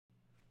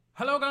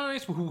Hello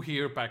guys, Wahoo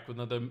here, back with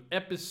another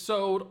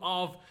episode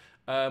of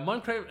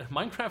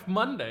Minecraft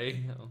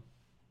Monday.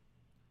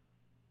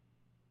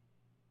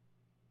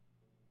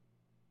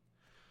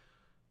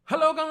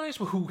 Hello guys,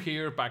 Wahoo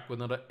here, back with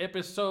another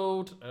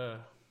episode.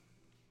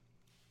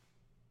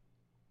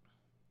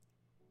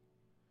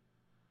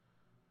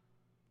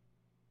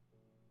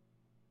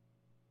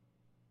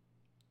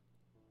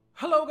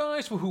 Hello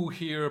guys, Wahoo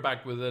here,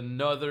 back with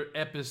another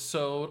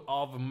episode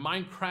of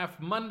Minecraft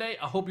Monday.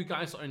 I hope you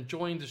guys are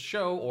enjoying the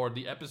show or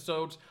the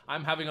episodes.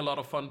 I'm having a lot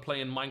of fun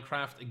playing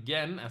Minecraft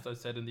again, as I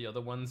said in the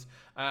other ones.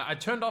 I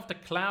turned off the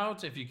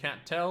clouds, if you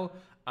can't tell,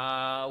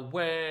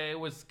 where it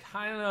was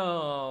kind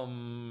of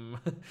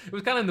it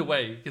was kind of in the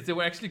way because they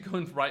were actually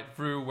going right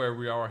through where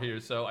we are here.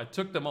 So I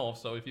took them off.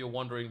 So if you're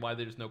wondering why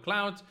there's no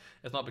clouds,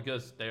 it's not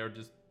because they are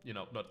just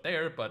not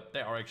there, but they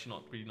are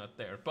actually not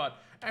there. But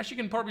as you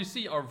can probably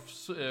see, our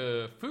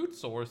food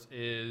source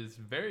is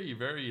very,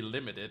 very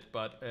limited.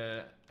 But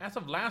as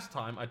of last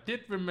time, I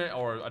did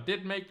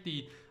make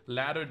the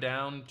ladder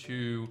down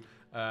to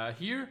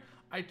here.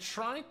 I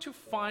tried to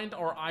find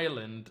our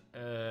island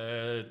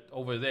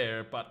over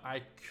there, but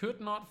I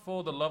could not,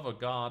 for the love of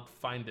God,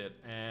 find it,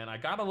 and I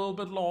got a little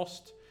bit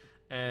lost,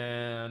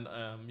 and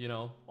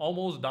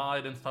almost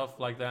died and stuff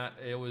like that.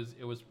 It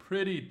was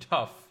pretty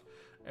tough.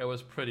 It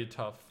was pretty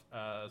tough.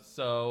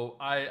 So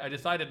I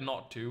decided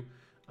not to.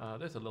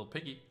 There's a little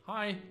piggy.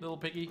 Hi, little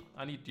piggy.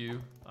 I need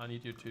you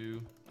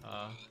to.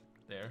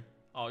 There.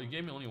 Oh, you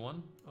gave me only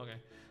one? Okay.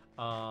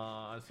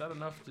 Is that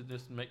enough to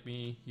just make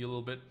me heal a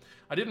little bit?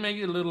 I did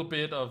make a little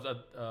bit of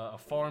a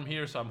farm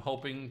here, so I'm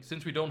hoping,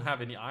 since we don't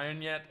have any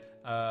iron yet,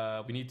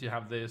 we need to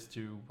have this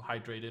to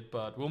hydrate it,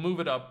 but we'll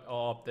move it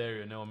up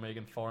there,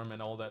 making farm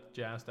and all that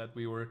jazz that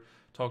we were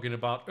talking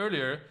about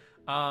earlier.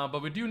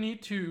 But we do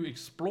need to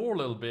explore a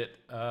little bit.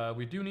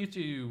 We do need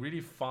to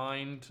really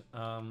find.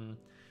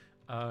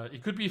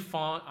 It could be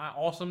fun,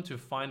 awesome to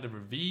find a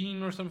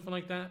ravine or something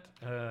like that.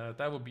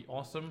 That would be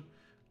awesome,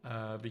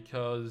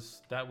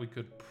 because that we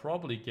could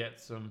probably get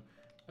some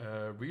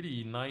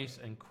really nice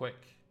and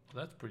quick.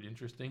 That's pretty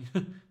interesting.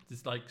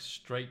 It's like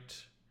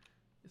straight.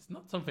 It's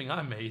not something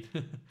I made.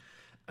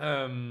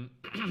 Some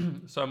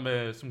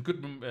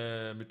good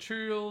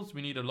materials.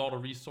 We need a lot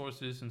of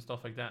resources and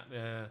stuff like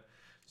that.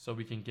 So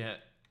we can get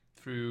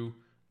through,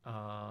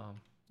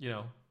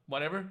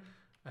 whatever.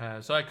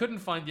 So I couldn't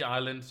find the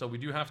island, so we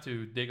do have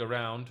to dig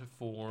around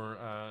for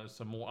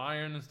some more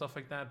iron and stuff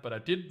like that. But I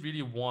did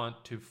really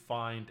want to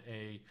find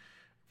a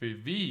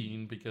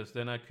ravine, because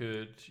then I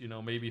could,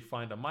 maybe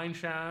find a mine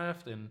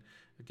shaft and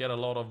get a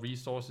lot of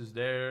resources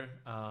there.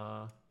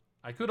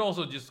 I could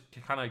also just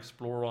kind of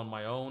explore on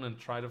my own and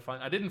try to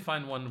find. I didn't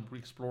find one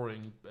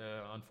exploring,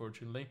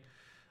 unfortunately.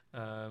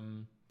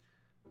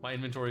 My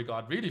inventory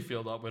got really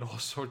filled up with all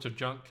sorts of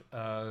junk,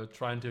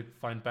 trying to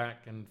find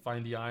back and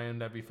find the iron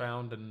that we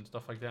found and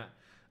stuff like that.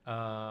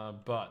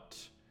 But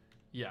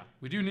yeah,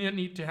 we do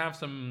need to have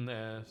some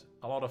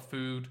a lot of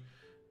food.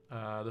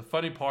 The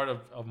funny part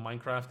of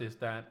Minecraft is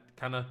that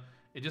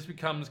it just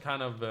becomes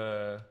kind of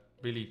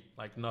really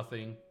like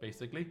nothing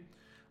basically.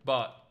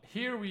 But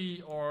here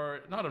we are,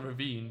 not a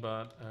ravine,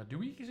 but do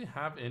we actually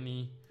have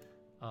any?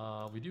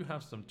 We do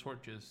have some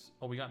torches.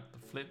 Oh, we got the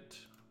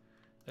flint.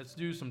 Let's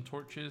do some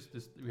torches.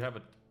 We have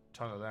a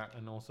ton of that,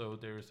 and also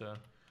there's a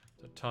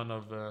ton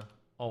of.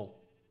 Oh,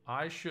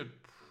 I should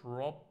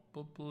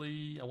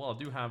probably. Well, I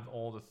do have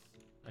all the,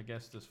 I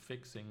guess, this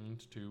fixing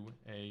to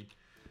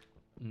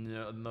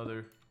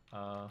another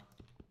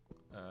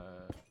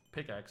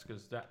pickaxe,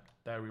 because that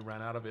we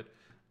ran out of it.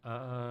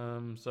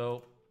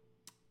 So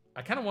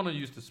I kind of want to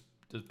use this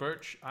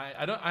birch. I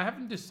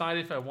haven't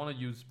decided if I want to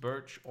use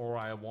birch or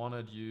I want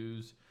to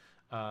use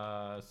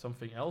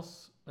something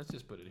else. Let's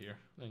just put it here,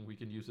 and we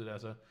can use it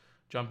as a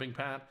jumping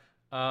pad.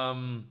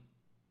 I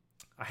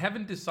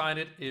haven't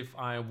decided if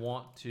I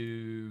want to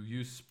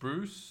use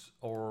spruce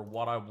or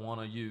what I want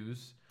to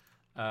use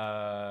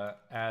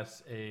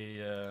as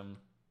a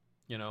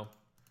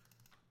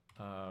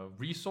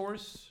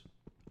resource,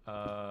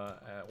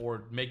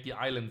 or make the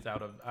islands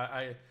out of.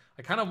 I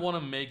kind of want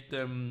to make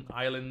them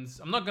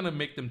islands. I'm not gonna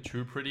make them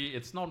too pretty.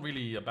 It's not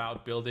really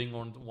about building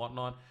or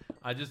whatnot.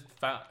 I just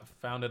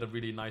found it a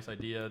really nice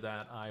idea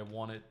that I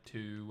wanted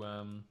to.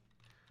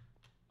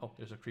 Oh,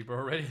 there's a creeper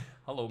already.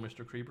 Hello,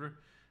 Mr. Creeper.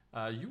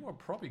 You are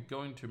probably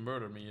going to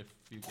murder me if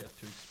you get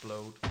to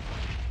explode.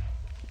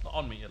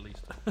 On me, at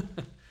least.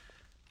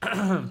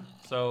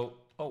 So,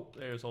 oh,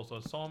 there's also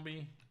a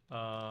zombie.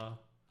 Oh,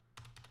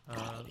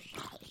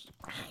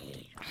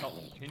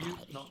 can you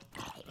not?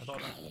 I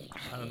thought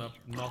I had enough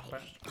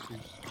knockback to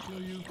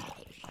kill you.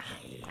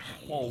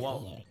 Oh,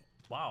 wow.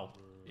 Wow.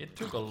 It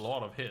took a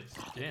lot of hits.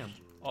 Damn.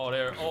 Oh,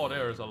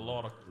 there's a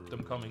lot of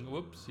them coming.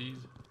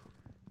 Whoopsies.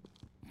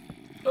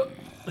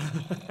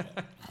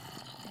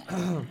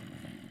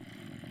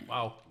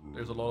 Wow,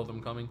 there's a lot of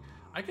them coming.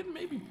 I can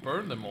maybe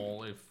burn them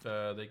all if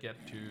they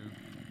get to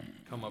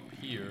come up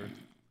here.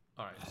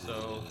 Alright,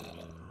 so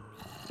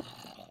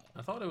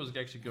I thought it was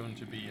actually going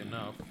to be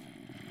enough.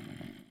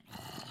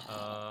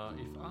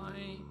 If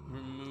I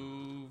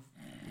remove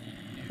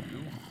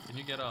you,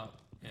 you get up?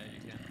 Yeah, you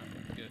can.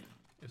 Okay, good.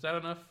 Is that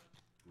enough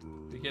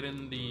to get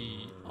in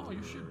the... Oh,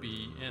 you should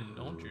be in,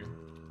 don't you?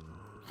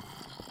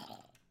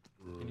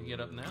 Can you get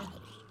up now?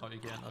 Oh, you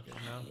can. Okay,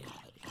 now.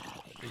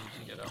 So you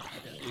can get up.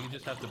 Yeah, you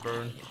just have to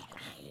burn.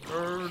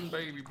 Burn,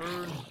 baby,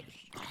 burn.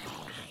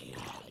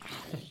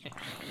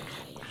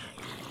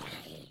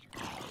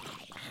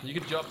 You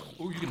can jump.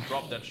 Oh, you can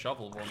drop that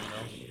shovel for me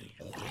now.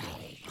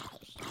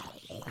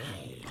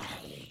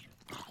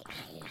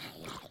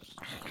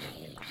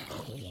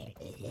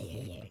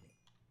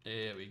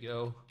 There we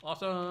go.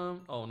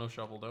 Awesome. Oh, no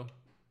shovel though.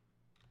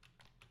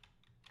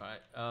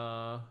 Alright,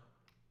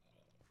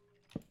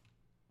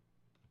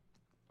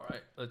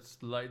 alright, let's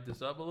light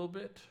this up a little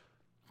bit.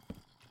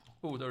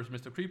 Oh, there's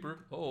Mr. Creeper.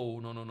 Oh,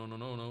 no, no, no, no,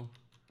 no, no.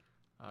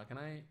 Can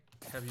I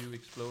have you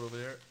explode over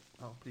there?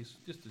 Oh, please,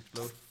 just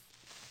explode.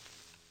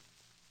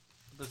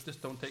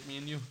 Just don't take me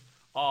in you.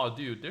 Oh,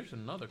 dude, there's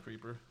another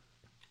creeper.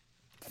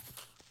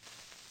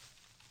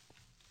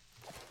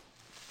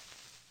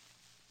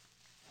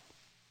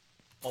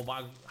 Oh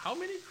my, how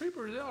many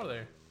creepers are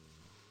there?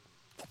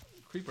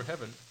 Creeper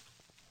heaven.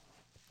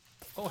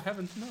 Oh,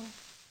 heavens no.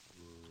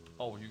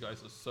 Oh, you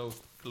guys are so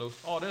close.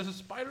 Oh, there's a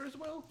spider as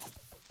well.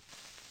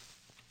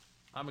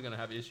 I'm gonna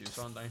have issues,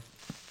 aren't I?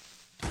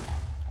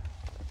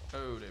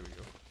 Oh, there we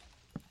go.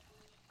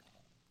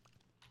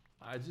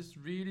 I just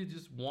really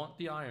just want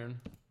the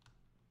iron.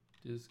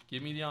 Just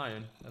give me the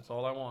iron. That's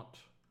all I want.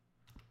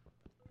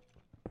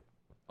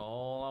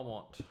 All I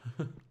want.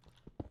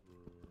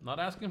 Not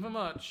asking for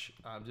much.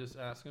 I'm just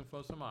asking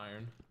for some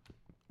iron.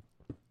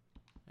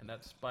 And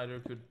that spider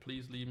could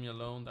please leave me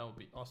alone. That would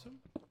be awesome.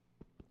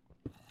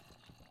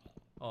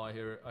 Oh, I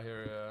hear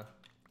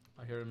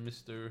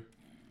Mr.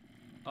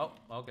 Oh,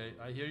 okay.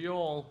 I hear you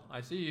all.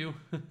 I see you.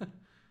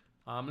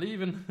 I'm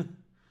leaving.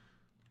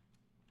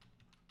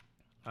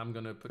 I'm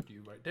gonna put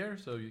you right there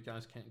so you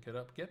guys can't get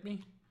up, get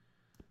me.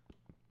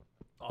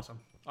 Awesome.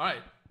 All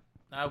right.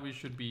 Now we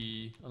should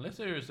be, unless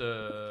there's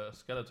a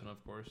skeleton,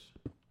 of course.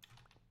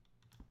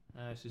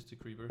 It's just a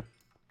creeper.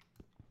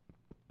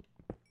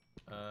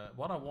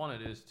 What I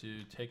wanted is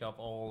to take off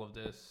all of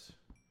this.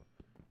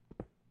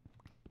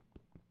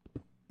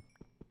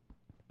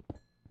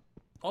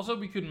 Also,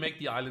 we could make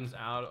the islands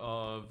out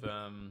of,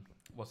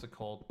 what's it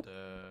called?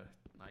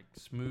 Like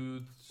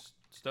smooth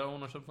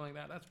stone or something like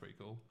that. That's pretty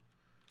cool.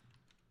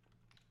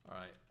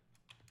 Alright.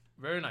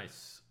 Very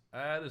nice.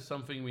 That is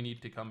something we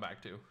need to come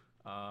back to.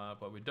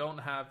 But we don't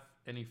have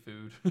any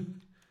food.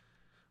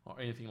 Or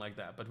anything like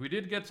that. But we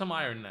did get some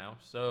iron now.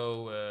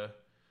 So,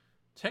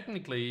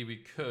 technically, we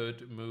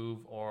could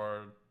move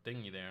our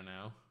thingy there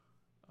now.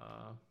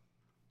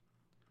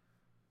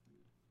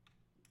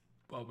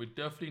 But we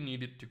definitely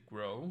need it to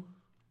grow.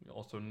 We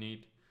also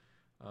need...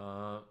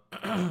 yeah,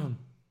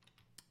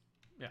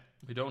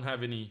 we don't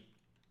have any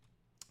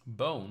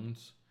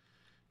bones.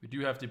 We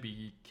do have to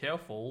be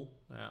careful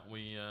that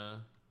we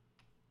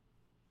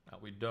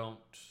don't...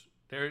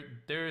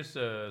 There's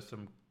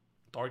some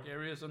dark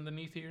areas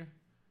underneath here,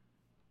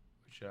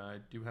 which I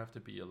do have to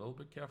be a little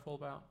bit careful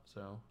about.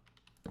 So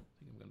I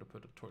think I'm going to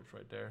put a torch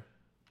right there.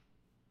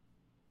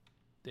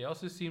 They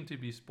also seem to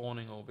be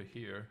spawning over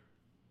here.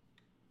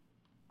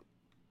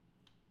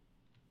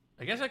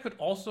 I guess I could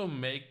also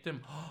make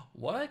them...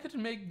 What I could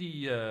make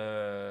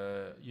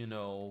the, you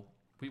know...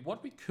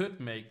 What we could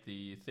make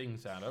the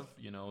things out of,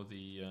 you know,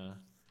 the...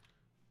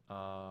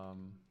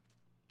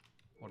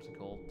 what's it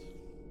called?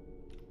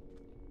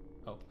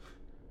 Oh.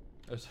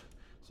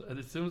 So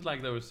it seems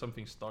like there was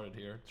something started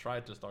here.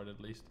 Tried to start at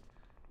least.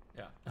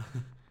 Yeah.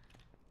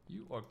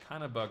 You are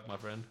kind of bugged, my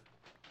friend.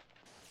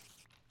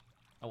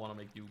 I want to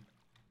make you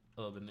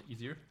a little bit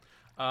easier.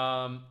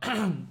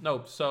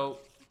 No, so...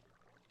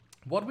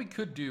 What we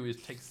could do is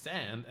take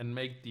sand and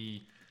make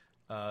the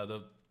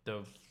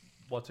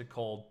what's it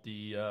called,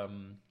 the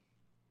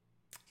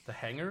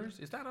hangers.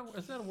 Is that a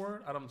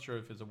word? I'm not sure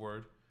if it's a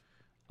word.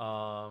 We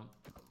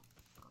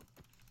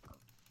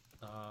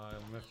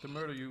have to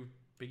murder you,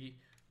 Biggie.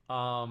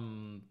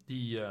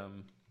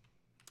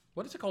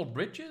 What is it called?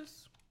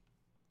 Bridges?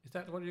 Is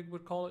that what you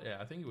would call it?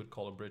 Yeah, I think you would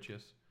call it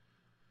bridges.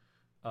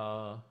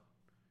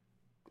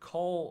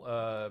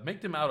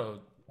 Make them out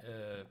of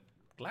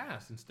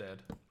glass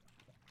instead.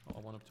 Oh, I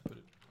wanted to put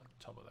it on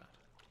top of that.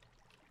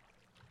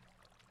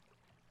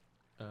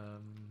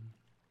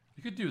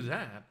 You could do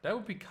that. That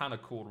would be kind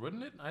of cool,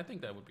 wouldn't it? I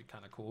think that would be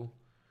kind of cool.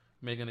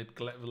 Making it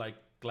like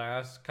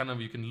glass, kind of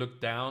you can look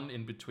down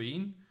in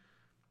between.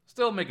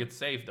 Still make it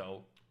safe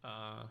though.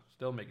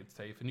 Still make it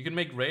safe. And you can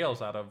make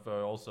rails out of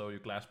also your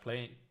glass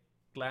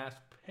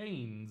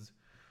panes.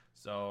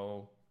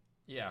 So,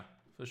 yeah,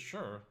 for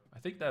sure. I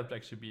think that would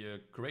actually be a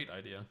great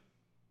idea.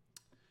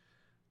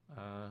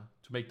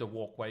 To make the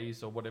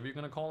walkways or whatever you're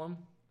gonna call them.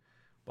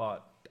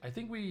 But I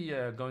think we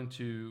are going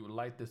to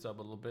light this up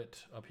a little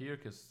bit up here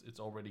because it's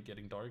already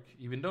getting dark.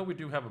 Even though we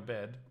do have a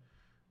bed,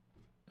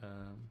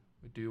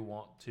 we do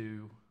want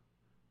to...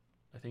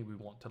 I think we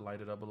want to light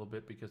it up a little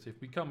bit because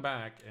if we come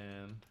back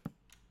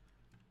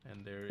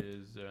and there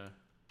is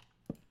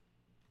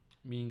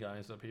mean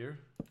guys up here,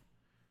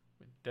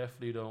 we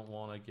definitely don't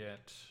want to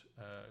get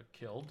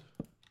killed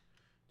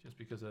just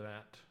because of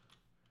that.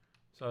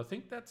 So I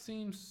think that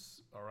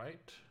seems all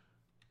right.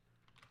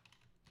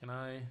 Can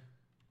I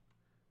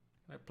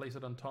place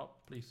it on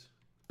top, please?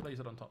 Place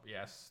it on top.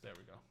 Yes, there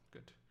we go.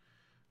 Good.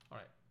 All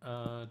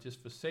right.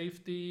 Just for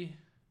safety,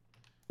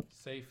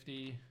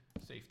 safety,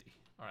 safety.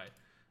 All right.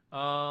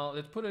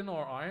 Let's put in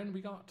our iron.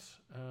 We got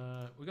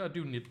to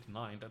do nip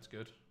 9. That's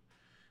good.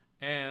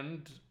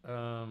 And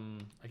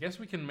I guess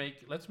we can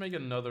let's make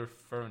another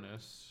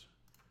furnace.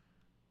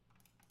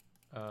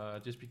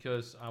 Just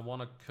because I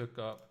want to cook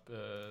up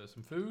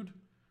some food,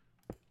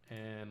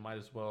 and might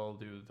as well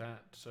do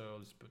that. So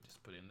let's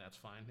put in. That's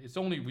fine.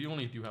 We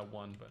only do have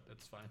one, but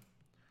that's fine.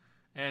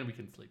 And we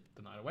can sleep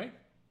the night away.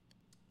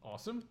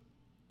 Awesome.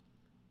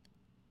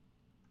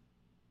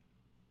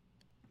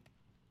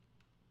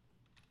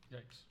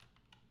 Yikes!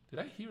 Did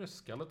I hear a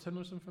skeleton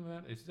or something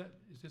like that? Is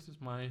this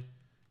my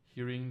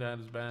hearing that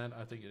is bad?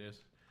 I think it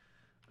is.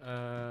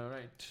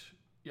 Right.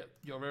 Yep.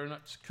 You're very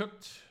much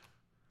cooked.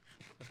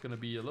 That's gonna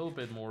be a little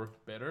bit more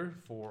better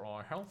for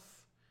our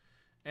health.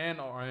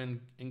 And our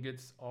iron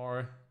ingots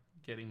are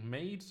getting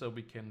made, so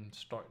we can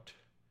start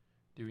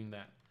doing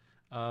that.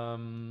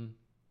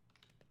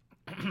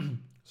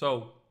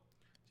 So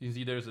you can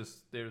see there's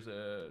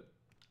a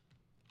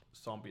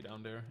zombie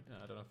down there.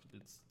 I don't know if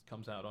it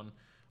comes out on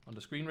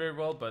the screen very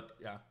well, but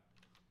yeah.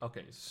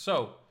 Okay,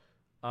 so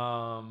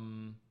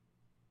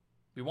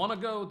we want to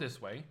go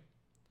this way.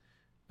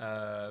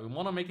 We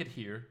want to make it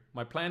here.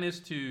 My plan is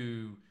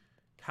to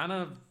kind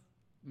of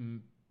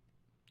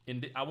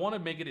I want to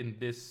make it in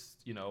this,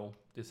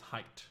 this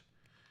height.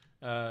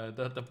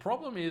 The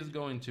problem is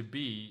going to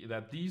be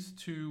that these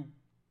two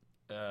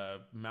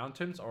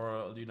mountains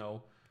are,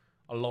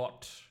 a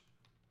lot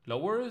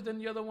lower than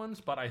the other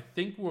ones, but I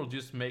think we'll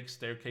just make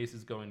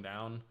staircases going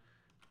down.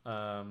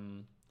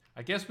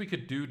 I guess we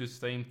could do the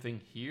same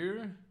thing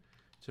here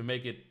to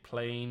make it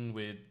plain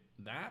with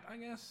that, I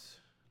guess.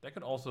 That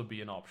could also be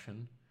an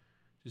option.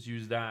 Just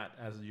use that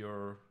as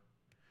your...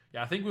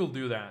 Yeah, I think we'll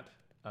do that.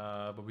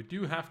 But we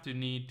do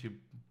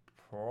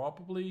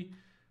probably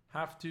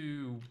have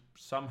to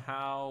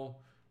somehow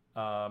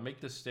make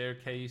the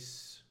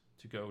staircase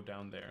to go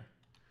down there.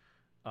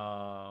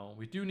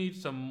 We do need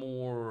some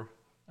more...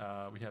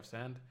 we have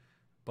sand,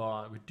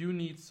 but we do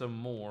need some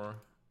more...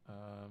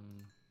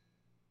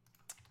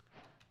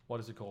 what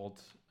is it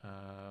called?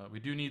 We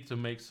do need to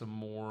make some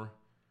more...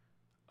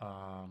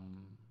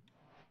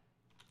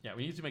 yeah,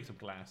 we need to make some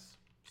glass.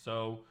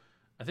 So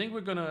I think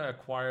we're gonna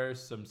acquire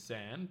some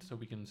sand so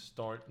we can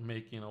start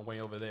making our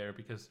way over there,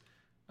 because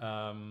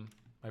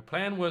my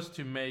plan was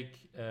to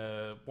make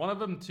one of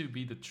them to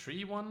be the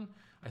tree one.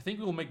 I think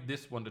we'll make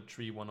this one the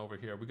tree one over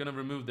here. We're gonna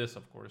remove this,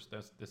 of course.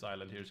 This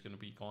island here is gonna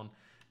be gone.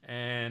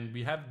 And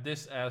we have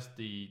this as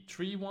the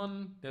tree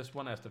one, this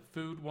one as the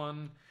food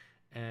one,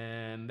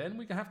 and then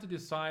we have to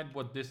decide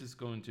what this is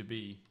going to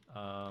be.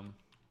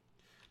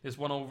 This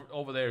one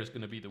over there is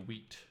gonna be the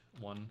wheat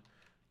one.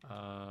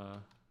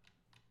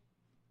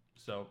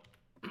 So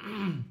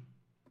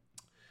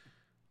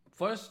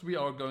first we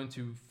are going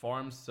to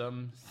farm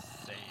some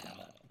sand.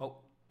 Oh,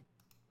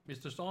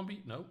 Mr.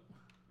 Zombie, no.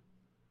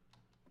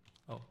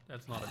 Oh,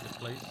 that's not a good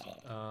place.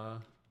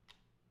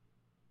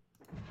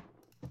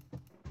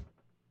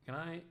 Can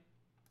I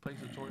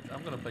place a torch?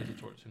 I'm gonna place a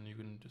torch and you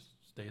can just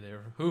stay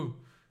there. Who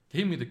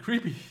gave me the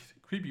creepy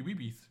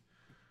weebies?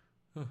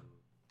 Huh.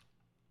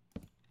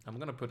 I'm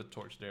gonna put a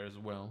torch there as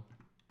well.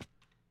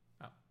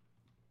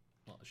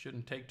 Well, it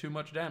shouldn't take too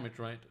much damage,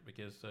 right?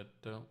 Because I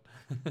don't.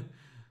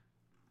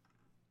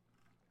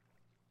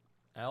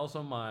 I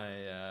also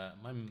I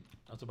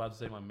was about to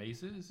say my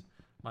maces.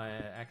 My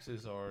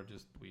axes are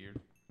just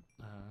weird.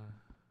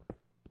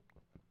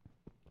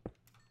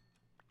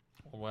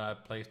 Or where I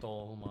placed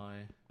all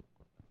my.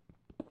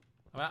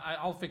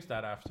 I'll fix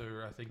that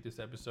after I think this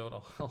episode.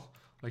 I'll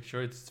make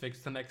sure it's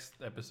fixed the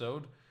next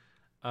episode.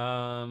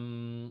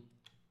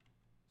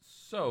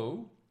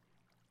 So.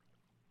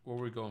 What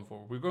were we going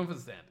for? We're going for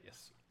the sand,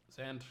 yes.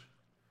 Sand.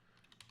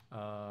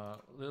 A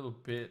little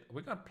bit.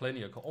 We got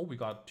plenty of... Oh, we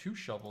got 2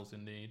 shovels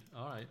indeed.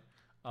 All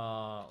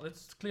right.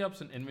 Let's clear up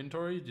some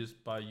inventory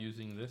just by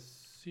using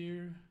this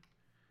here.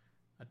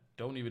 I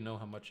don't even know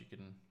how much you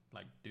can,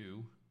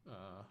 do.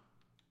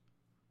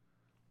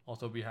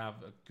 Also, we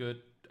have a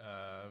good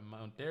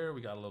amount there.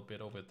 We got a little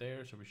bit over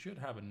there, so we should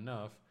have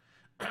enough.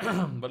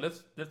 But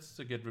let's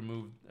get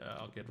removed.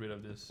 I'll get rid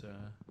of this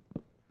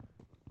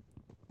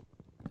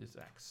this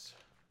axe.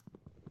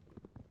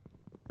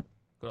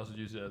 Could also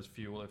use it as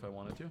fuel if I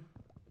wanted to.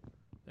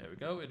 There we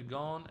go, it's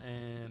gone,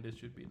 and this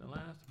should be the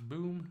last.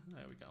 Boom,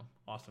 there we go,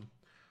 awesome.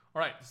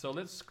 All right, so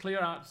let's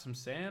clear out some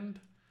sand.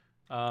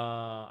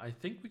 I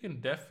think we can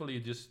definitely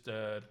just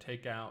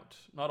take out,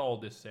 not all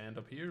this sand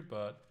up here,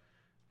 but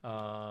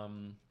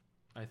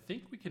I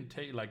think we can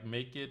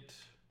make it,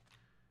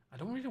 I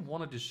don't really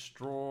want to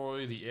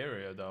destroy the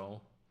area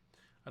though.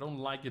 I don't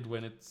like it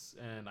when it's,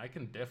 and I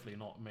can definitely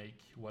not make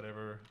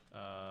whatever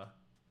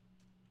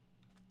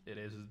it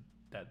is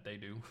that they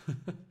do.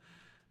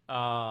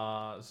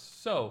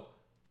 So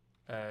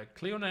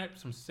clearing out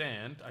some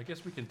sand. I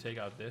guess we can take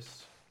out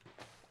this.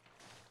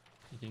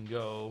 You can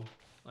go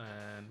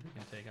and we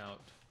can take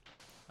out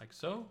like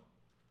so.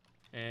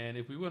 And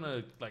if we want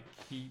to like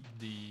keep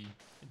the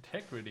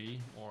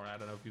integrity, or I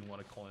don't know if you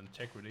want to call it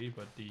integrity,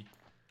 but the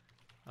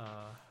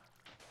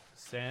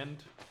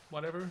sand,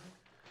 whatever,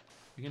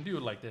 we can do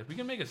it like that. We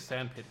can make a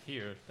sand pit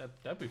here.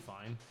 That'd be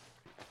fine.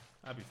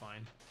 That'd be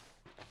fine.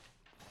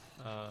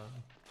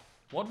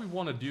 What we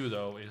want to do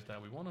though is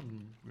that we want to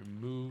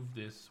remove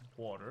this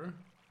water,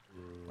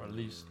 or at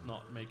least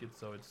not make it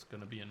so it's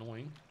gonna be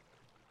annoying.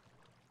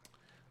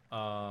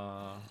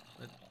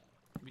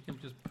 We can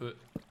just put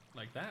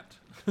like that.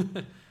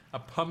 A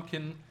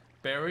pumpkin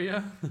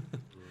barrier.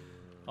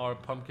 Our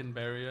pumpkin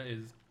barrier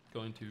is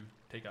going to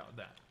take out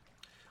that.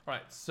 All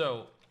right,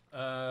 so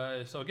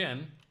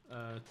again,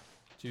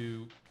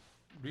 to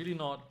really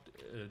not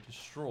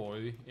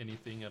destroy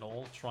anything at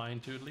all, trying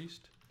to at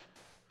least.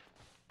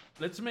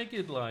 Let's make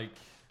it like,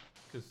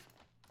 because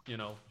you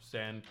know,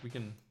 sand. We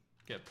can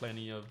get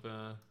plenty of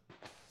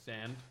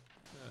sand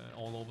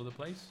all over the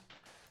place.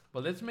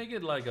 But let's make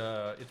it like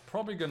it's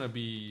probably gonna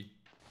be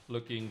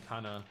looking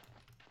kind of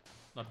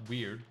not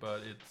weird,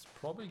 but it's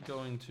probably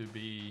going to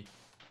be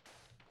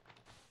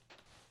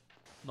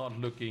not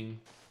looking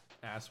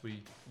as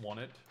we want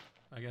it,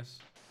 I guess.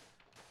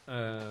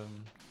 But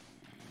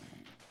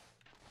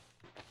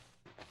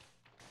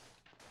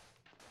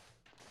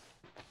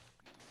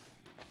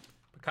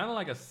kind of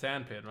like a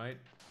sand pit, right?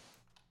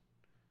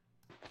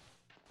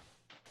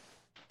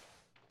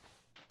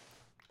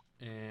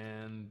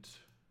 And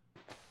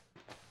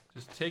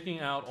just taking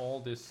out all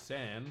this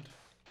sand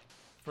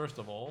first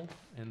of all,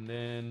 and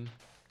then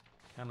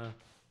kind of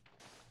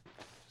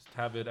just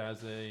have it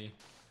as a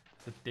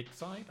dig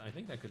site. I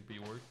think that could be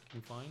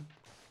working fine.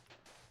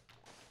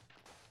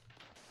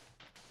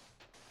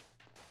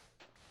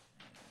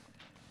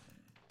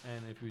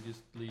 And if we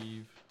just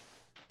leave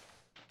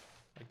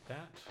like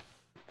that,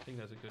 I think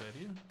that's a good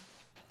idea.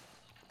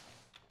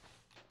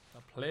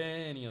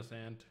 Plenty of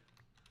sand.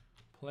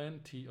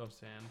 Plenty of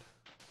sand.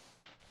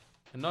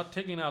 And not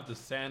taking out the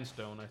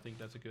sandstone, I think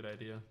that's a good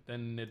idea.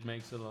 Then it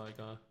makes it like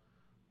a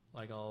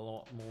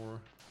lot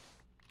more.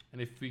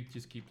 And if we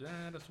just keep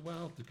that as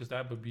well, because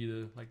that would be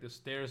the like the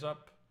stairs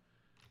up,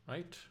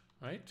 right?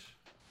 Right?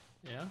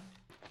 Yeah.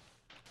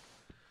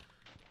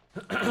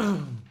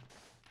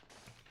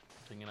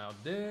 Taking out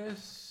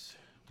this.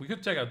 We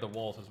could take out the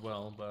walls as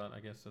well, but I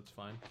guess that's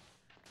fine.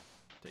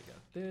 Take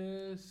out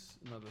this,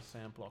 another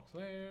sand block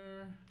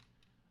there,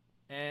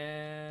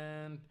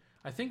 and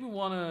I think we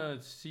want to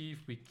see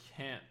if we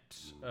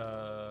can't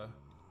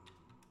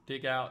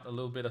dig out a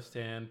little bit of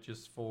sand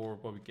just for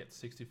what we get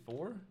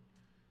 64.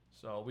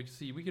 So we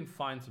see we can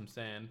find some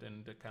sand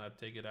and kind of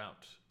take it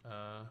out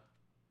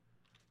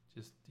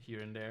just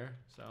here and there.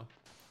 So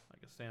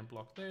like a sand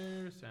block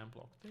there, sand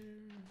block there,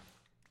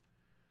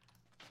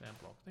 sand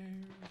block there,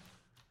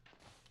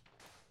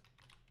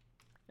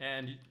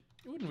 and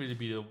it wouldn't really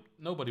be the,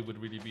 nobody would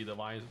really be the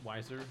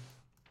wiser.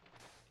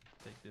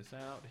 Take this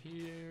out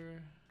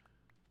here.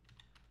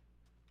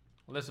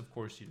 Unless, of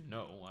course, you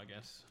know, I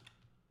guess.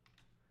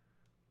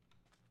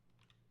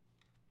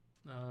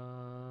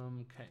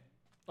 Okay.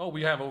 Oh,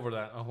 we have over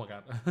that. Oh my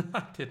god.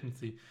 I didn't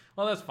see.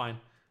 Well, that's fine.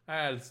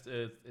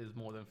 It's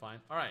more than fine.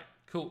 All right,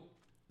 cool.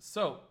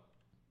 So,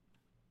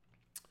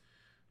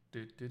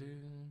 it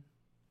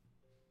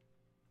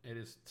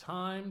is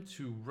time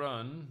to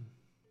run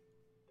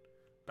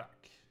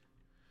back.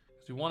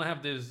 So we want to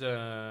have this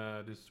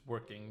this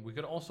working. We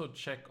could also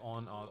check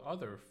on our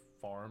other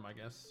farm, I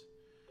guess.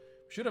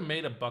 Should have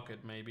made a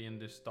bucket maybe and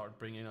just start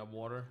bringing up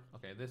water.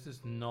 Okay, this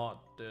is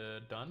not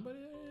done, but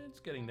it's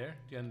getting there.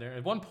 Getting there.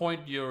 At one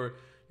point, your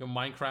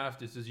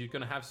Minecraft is you're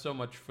gonna have so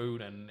much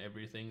food and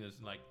everything. There's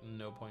like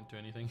no point to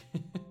anything.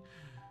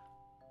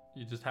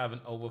 You just have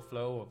an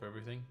overflow of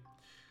everything.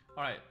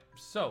 All right,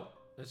 so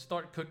let's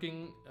start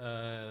cooking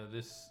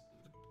this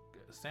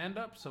sand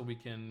up so we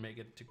can make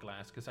it to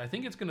glass. Because I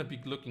think it's gonna be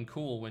looking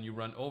cool when you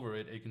run over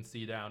it. You can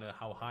see down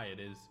how high it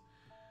is.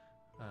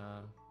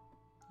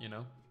 You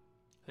know.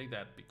 I think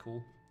that'd be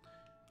cool.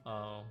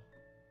 I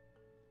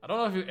don't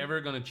know if you're ever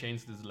gonna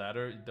change this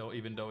ladder, though.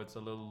 Even though it's a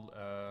little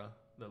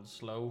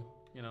slow,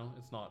 you know,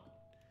 it's not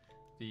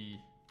the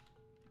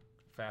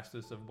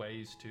fastest of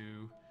ways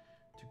to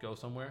go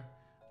somewhere.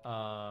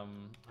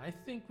 I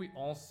think we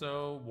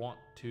also want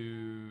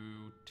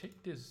to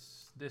take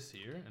this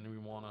here, and we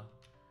want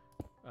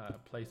to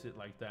place it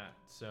like that.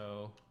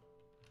 So,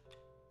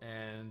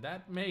 and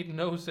that made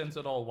no sense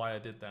at all why I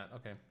did that.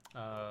 Okay,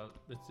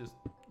 let's just.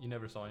 You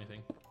never saw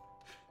anything.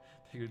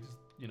 You could just,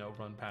 you know,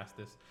 run past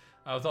this.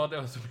 I thought I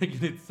was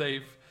making it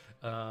safe.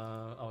 I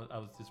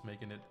was just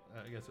making it,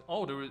 I guess.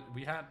 Oh,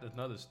 we had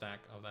another stack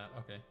of that.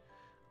 Okay.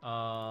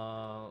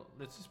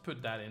 Let's just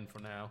put that in for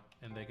now,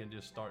 and they can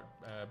just start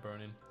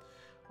burning.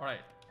 All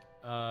right.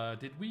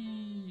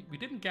 We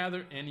didn't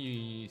gather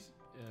any.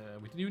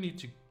 We do need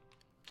to.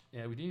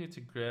 Yeah, we do need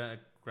to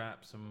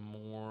grab some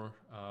more.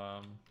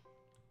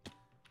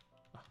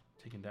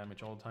 Taking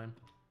damage all the time.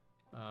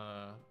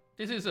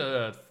 This is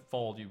a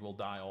fall you will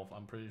die of,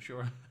 I'm pretty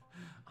sure.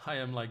 I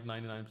am like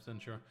 99%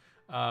 sure.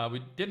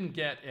 We didn't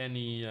get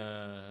any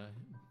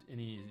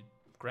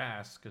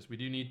grass because we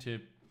do need to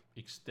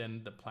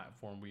extend the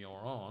platform we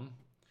are on.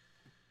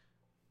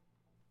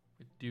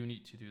 We do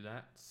need to do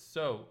that.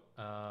 So,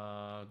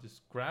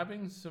 just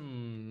grabbing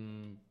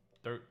some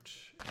dirt,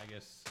 I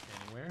guess,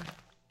 anywhere.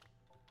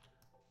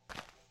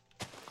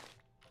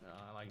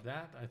 Like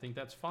that. I think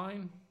that's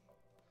fine.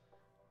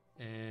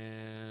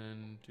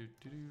 And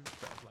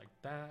grab like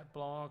that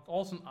block.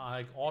 Also,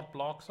 like odd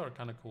blocks are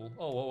kind of cool.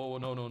 Oh,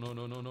 no, no, no,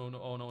 no, no, no, no,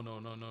 oh, no, no,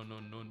 no, no, no,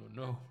 no, no,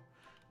 no.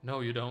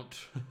 No, you don't.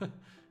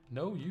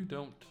 No, you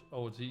don't.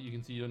 Oh, see, you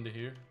can see it under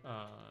here. There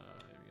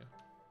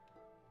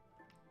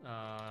we go.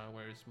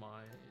 Where is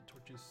my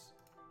torches?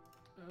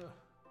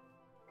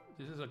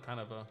 This is a kind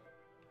of a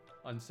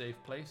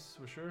unsafe place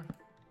for sure.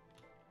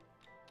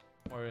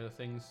 Where the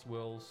things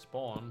will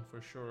spawn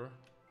for sure.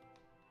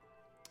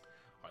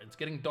 Alright, it's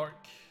getting dark.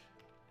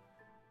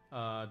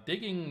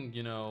 Digging,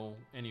 you know,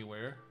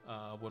 anywhere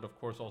would of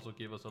course also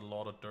give us a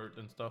lot of dirt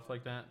and stuff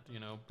like that, you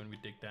know, when we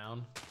dig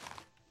down.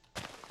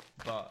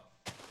 But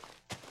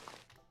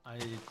I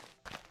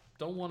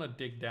don't want to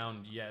dig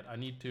down yet. I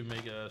need to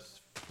make a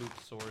food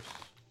source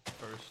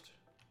first.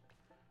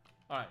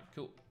 Alright,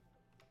 cool.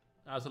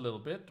 That's a little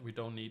bit. We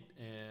don't need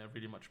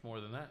really much more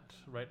than that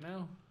right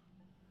now.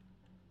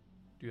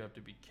 Do have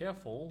to be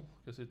careful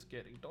because it's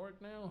getting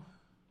dark now.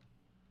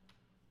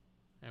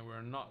 And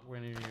we're not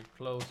going to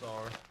close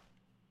our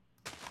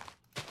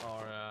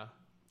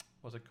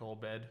what's it called,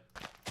 bed.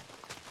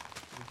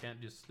 We can't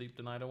just sleep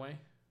the night away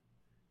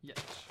yet.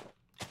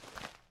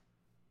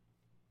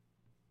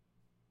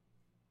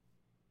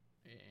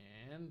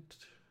 And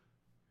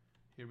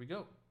here we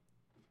go.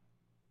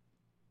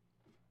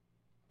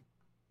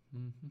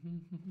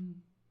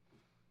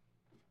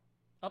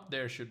 Up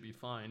there should be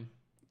fine.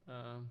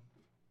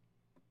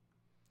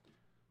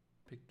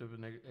 Picked up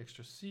an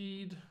extra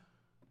seed.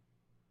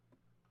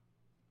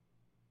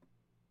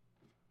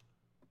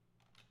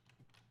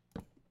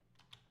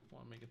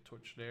 Want to make a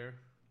torch there.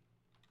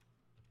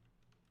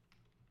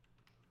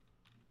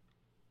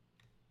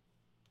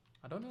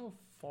 I don't know how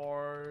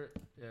far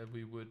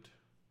we would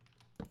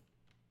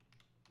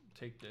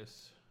take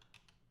this.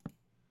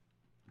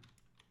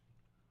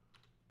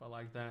 But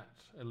like that,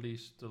 at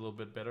least a little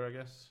bit better, I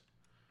guess.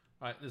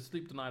 Alright, let's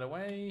sleep the night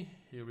away.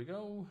 Here we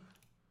go.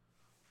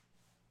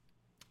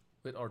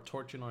 With our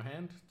torch in our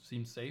hand.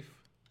 Seems safe.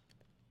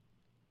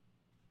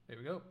 There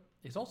we go.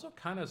 It's also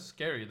kind of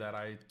scary that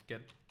I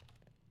get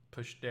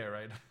pushed there,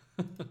 right?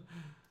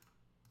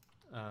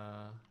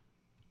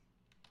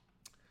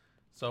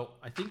 So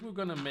I think we're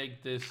gonna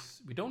make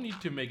this. We don't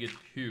need to make it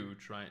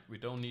huge, right? We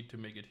don't need to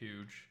make it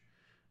huge.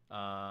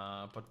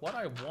 But what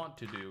I want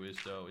to do is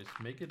though is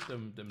make it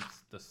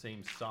the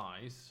same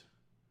size.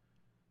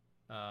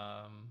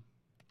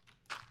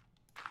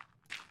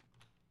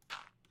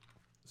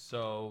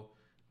 So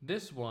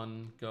this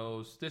one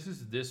goes. This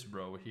is this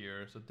row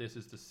here. So this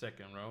is the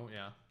second row.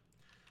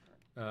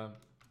 Yeah.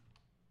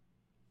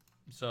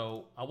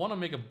 So I want to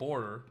make a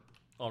border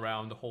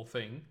around the whole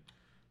thing.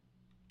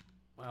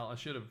 Well, I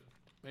should have.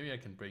 Maybe I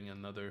can bring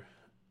another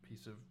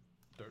piece of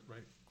dirt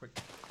right quick.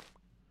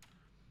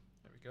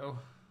 There we go.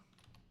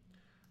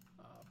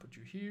 Put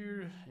you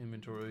here.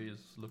 Inventory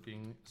is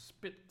looking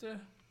spit.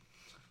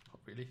 Not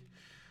really.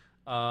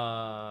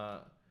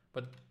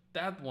 But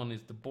that one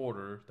is the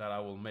border that I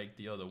will make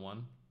the other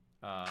one.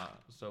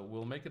 So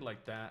we'll make it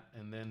like that,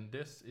 and then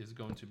this is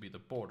going to be the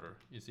border.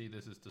 You see,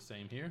 this is the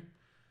same here.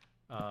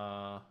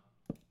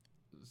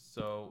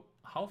 So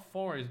how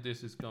far is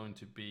this going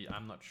to be?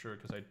 I'm not sure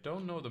because I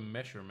don't know the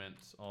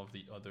measurements of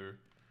the other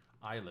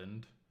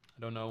island.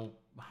 I don't know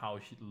how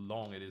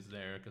long it is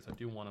there because I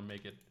do want to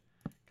make it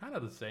kind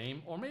of the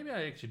same, or maybe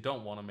I actually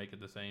don't want to make it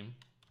the same,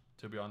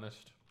 to be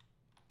honest.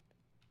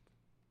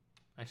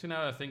 Actually,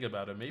 now that I think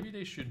about it, maybe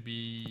they should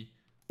be,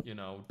 you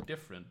know,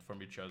 different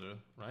from each other,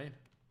 right?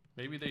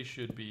 Maybe they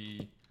should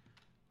be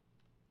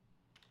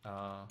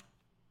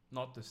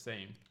not the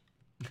same.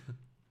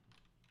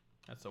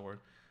 That's the word.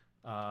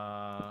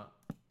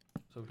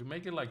 So if we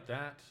make it like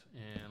that,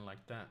 and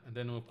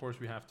then of course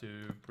we have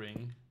to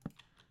bring,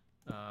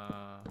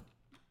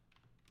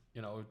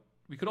 you know,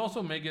 we could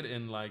also make it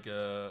in like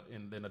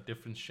in a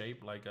different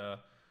shape, like a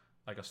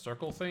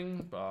circle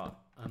thing, but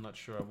I'm not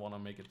sure I want to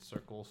make it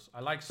circles. I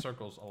like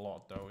circles a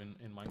lot though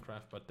in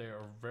Minecraft, but they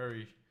are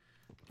very,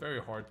 very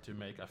hard to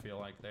make. I feel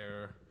like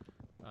they're,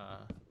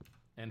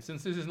 and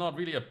since this is not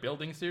really a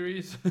building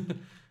series,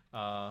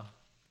 oh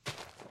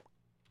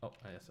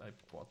yes, I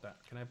bought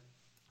that. Can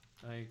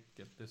I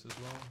get this as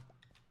well?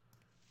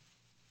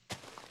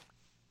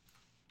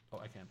 Oh,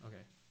 I can.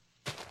 Okay.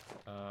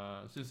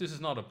 Since this is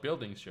not a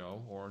building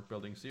show or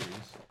building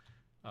series,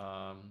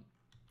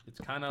 it's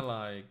kind of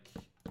like,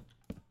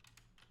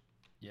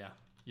 yeah,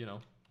 you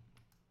know.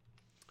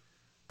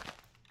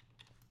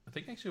 I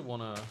think I actually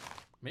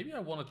maybe I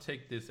want to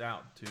take this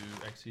out to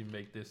actually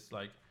make this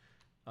like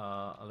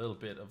a little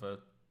bit of a,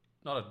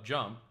 not a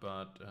jump,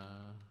 but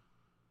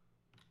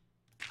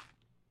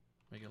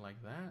Make it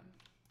like that.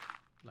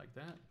 Like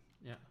that.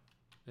 Yeah.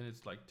 Then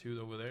it's like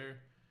 2 over there.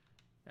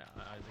 Yeah,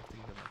 I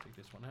think I'm gonna take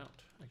this one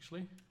out,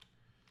 actually.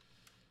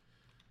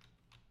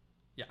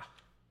 Yeah.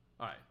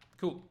 Alright,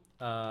 cool.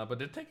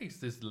 But it takes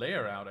this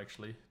layer out,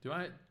 actually. Do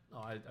I? Oh,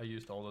 I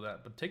used all of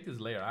that. But take this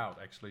layer out,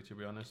 actually, to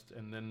be honest.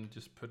 And then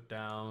just put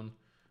down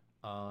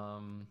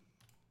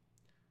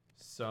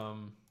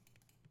some,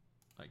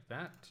 like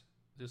that.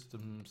 Just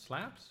some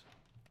slabs.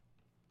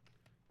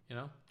 You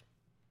know?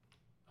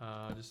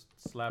 Just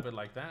slab it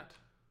like that.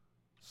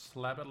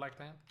 Slab it like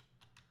that.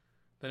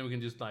 Then we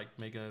can just like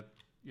make a,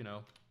 you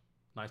know,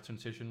 nice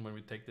transition when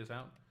we take this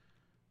out.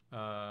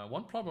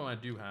 One problem I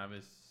do have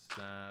is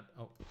that,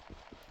 oh,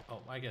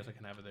 I guess I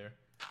can have it there,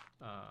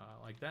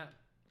 like that.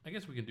 I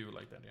guess we can do it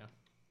like that, yeah.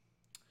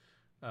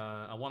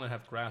 I want to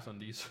have grass on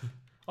these.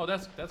 Oh,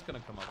 that's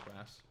gonna come out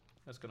grass.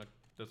 That's gonna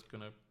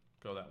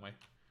go that way.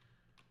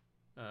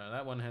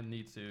 That one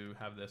needs to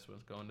have this one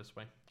going this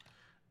way.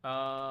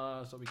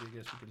 So we can, I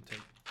guess we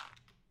can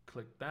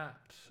click that,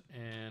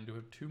 and do we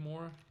have 2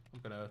 more? I'm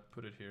gonna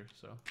put it here.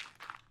 So,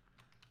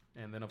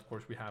 and then of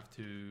course we have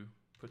to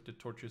put the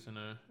torches in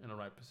a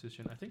right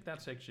position. I think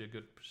that's actually a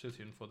good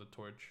position for the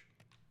torch,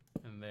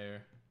 in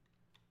there.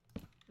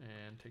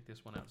 And take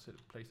this one out, so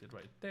place it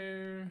right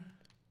there.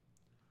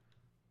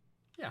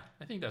 Yeah,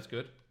 I think that's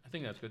good. I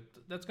think that's good.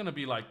 That's gonna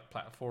be like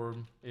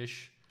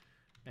platform-ish,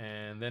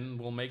 and then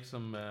we'll make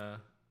some.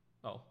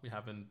 Oh, we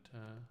haven't.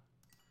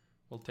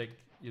 We'll take,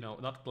 you know,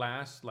 not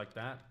glass like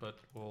that, but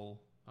we'll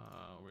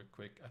real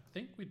quick. I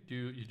think we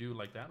do. You do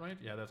like that, right?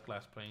 Yeah, that's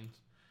glass planes.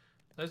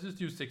 Let's just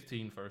do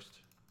 16 first.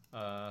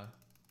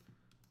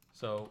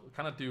 So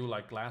kind of do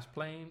like glass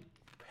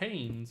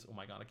panes. Oh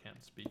my god, I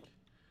can't speak.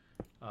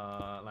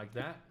 Like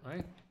that,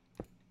 right?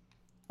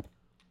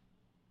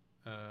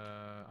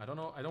 I don't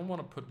know. I don't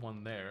want to put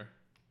one there.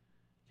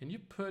 Can you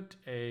put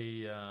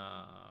a?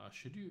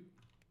 Should you?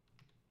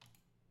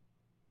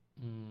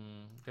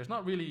 There's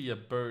not really a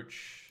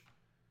birch.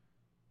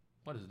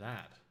 What is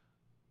that?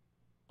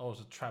 Oh,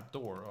 it's a trap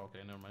door. Okay,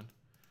 never mind.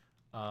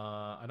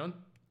 I don't.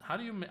 How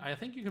do you? I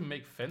think you can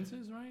make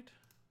fences, right?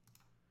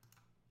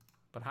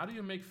 But how do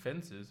you make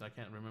fences? I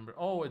can't remember.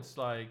 Oh, it's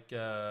like.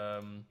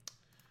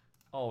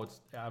 Oh,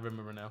 it's. I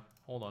remember now.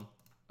 Hold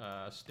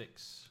on.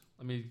 Sticks.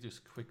 Let me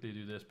just quickly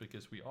do this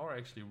because we are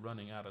actually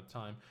running out of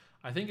time.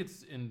 I think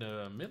it's in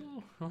the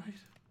middle, right?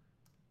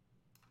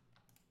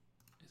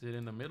 Is it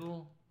in the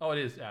middle? Oh, it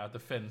is. Yeah, the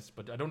fence.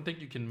 But I don't think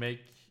you can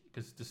make,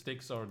 because the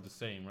sticks are the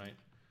same, right?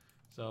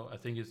 So I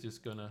think it's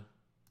just gonna.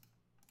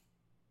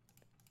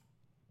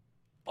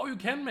 Oh, you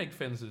can make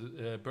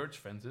fences, birch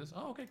fences.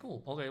 Oh, okay,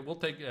 cool. Okay, we'll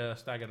take a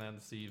stack and then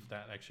see if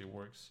that actually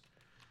works.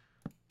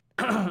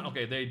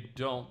 Okay, they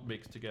don't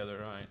mix together,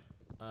 right?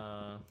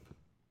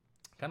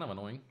 Kind of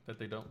annoying that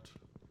they don't,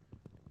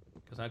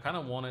 because I kind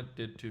of wanted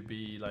it to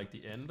be like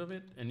the end of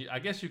it, and I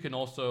guess you can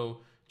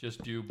also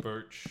just do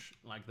birch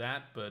like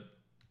that, but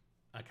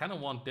I kind of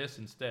want this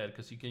instead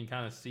because you can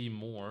kind of see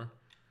more.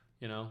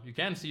 You know, you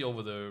can see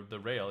over the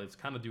rail. It's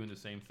kind of doing the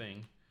same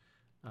thing,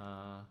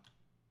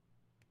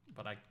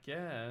 but I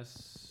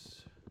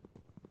guess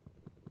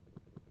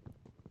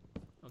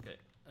okay.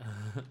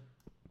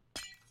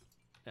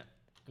 Yeah,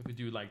 if we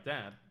do like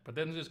that, but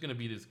then there's gonna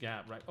be this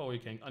gap, right? Oh, you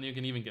can, and you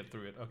can even get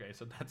through it. Okay,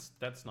 so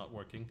that's not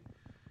working.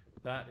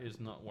 That is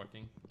not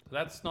working.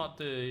 That's not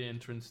the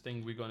entrance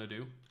thing we're gonna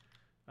do.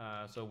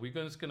 So we're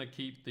just gonna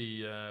keep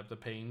the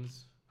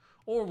panes,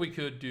 or we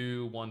could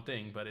do one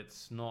thing, but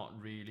it's not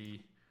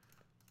really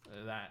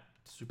that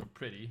super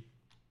pretty.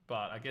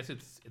 But I guess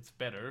it's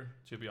better,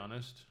 to be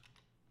honest.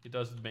 It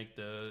does make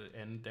the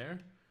end there.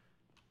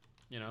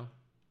 You know,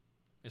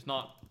 it's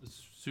not a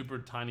super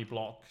tiny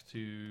block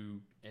to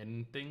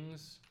end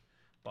things,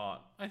 but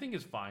I think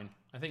it's fine.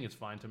 I think it's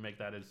fine to make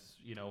that as,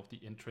 you know, the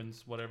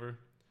entrance, whatever.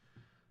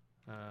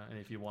 And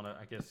if you want to,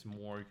 I guess,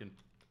 more, you can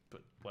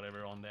put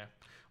whatever on there.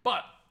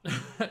 But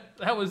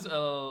that was,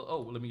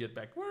 oh, let me get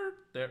backward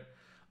there.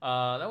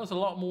 That was a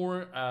lot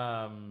more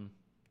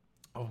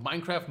of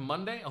Minecraft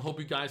Monday. I hope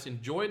you guys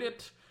enjoyed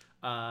it.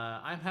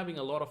 I'm having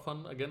a lot of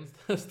fun again.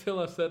 Still,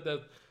 I've said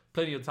that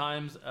plenty of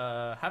times.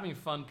 Having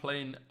fun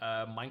playing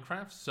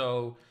Minecraft.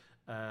 So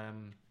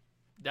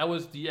that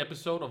was the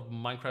episode of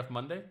Minecraft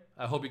Monday.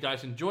 I hope you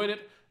guys enjoyed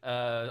it.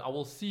 I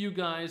will see you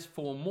guys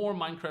for more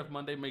Minecraft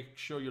Monday. Make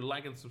sure you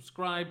like and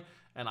subscribe,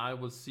 and I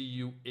will see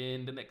you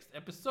in the next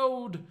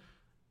episode.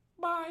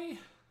 Bye.